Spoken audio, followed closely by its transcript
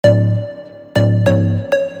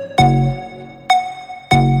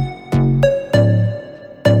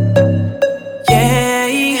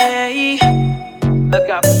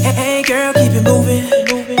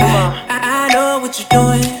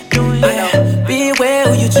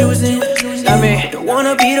Don't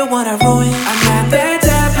wanna be the one I ruin. I'm not that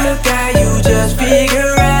type of guy you just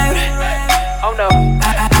figure out. Oh no.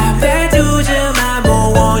 I'm that dude your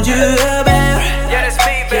mama warned you about. Yeah, that's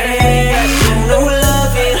me, baby. No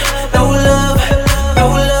loving, no love, no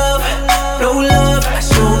love, no love. I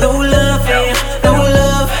show no loving, no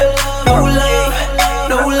love, no love,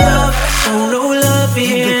 no love. I show no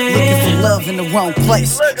loving. Looking for love in the wrong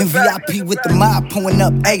place. In VIP with the mob, pulling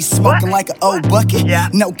up ace, smoking like an old bucket.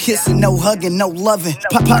 No kissing, no hugging, no loving.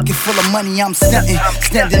 Pocket full of money, I'm stunting.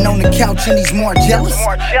 Standing on the couch and he's more jealous.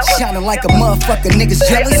 Shining like a motherfucker, niggas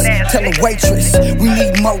jealous. Tell a waitress, we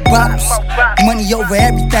need more bottles. Money over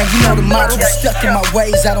everything, you know the motto. Stuck in my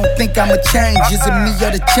ways, I don't think I'ma change. Is it me or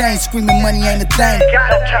the change? Screaming money ain't a thing. Got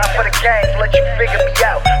no time for the games, let you figure me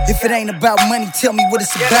out. If it ain't about money, tell me what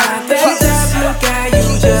it's about. That type of guy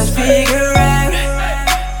you just figure out.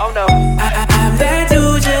 Oh no. I'm that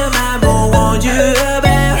dude your mama warned you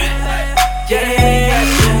about. Yeah,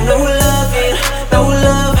 no loving, no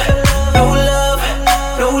love, no love,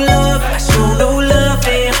 no love. I show no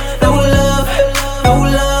loving, no love, no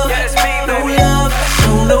love, Yeah, that's me, no baby. love. I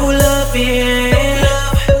show no loving.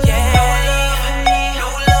 Yeah, no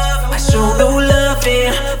love. I show no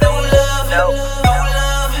loving, no love, no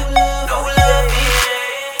love, no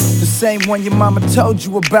loving. The same one your mama told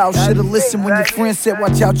you about. Should've listened when your friend said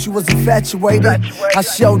watch out, you was infatuated. I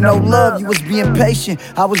showed no love, you was being patient.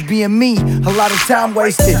 I was being me, a lot of time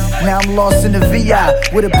wasted. Now I'm lost in the VI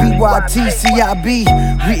with a PYTCIB.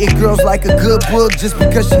 Reading girls like a good book. Just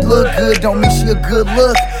because she look good don't mean she a good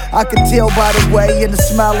look. I can tell by the way and the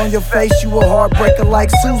smile on your face you a heartbreaker like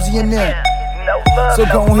Susie and them. So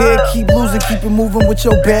go ahead, keep losing, keep it moving with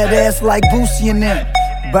your bad ass like Boosie and them.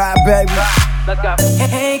 Bye baby. Let's go.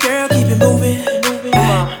 Hey girl, keep it moving.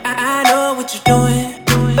 I know what you're doing.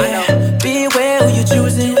 Yeah. Be aware who you're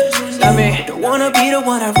choosing. Don't wanna be the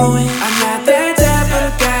one I ruin. I'm not that type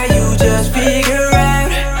of guy you just figure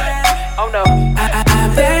out. Oh no.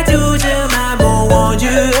 I'm that dude your mama warned you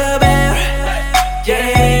about.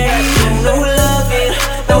 Yeah, no loving,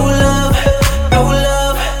 no love, no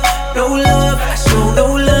love, no love. I show no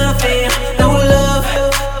loving, no love,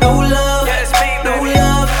 no love, Yeah, that's me, no baby.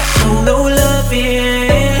 love. I show no loving.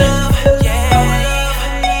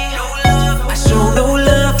 Yeah, no love. I show no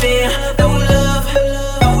loving, no love,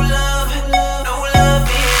 no love, no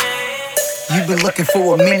loving. You been looking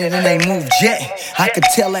for a minute and ain't moved yet. I could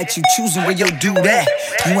tell that you choosing where you'll do that.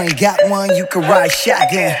 You ain't got one, you can ride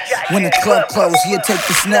shotgun. When the club close, he'll take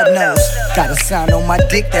the snub nose. Got a sign on my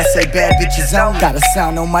dick that say bad bitches on. Got a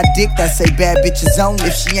sign on my dick that say bad bitches on.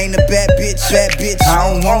 If she ain't a bad bitch,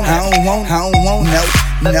 I don't want,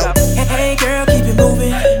 no. Hey girl, keep it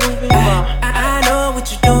moving. I know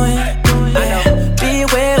what you're doing. Yeah. Be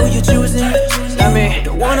aware who you're choosing.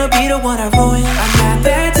 Don't wanna be the one I ruin.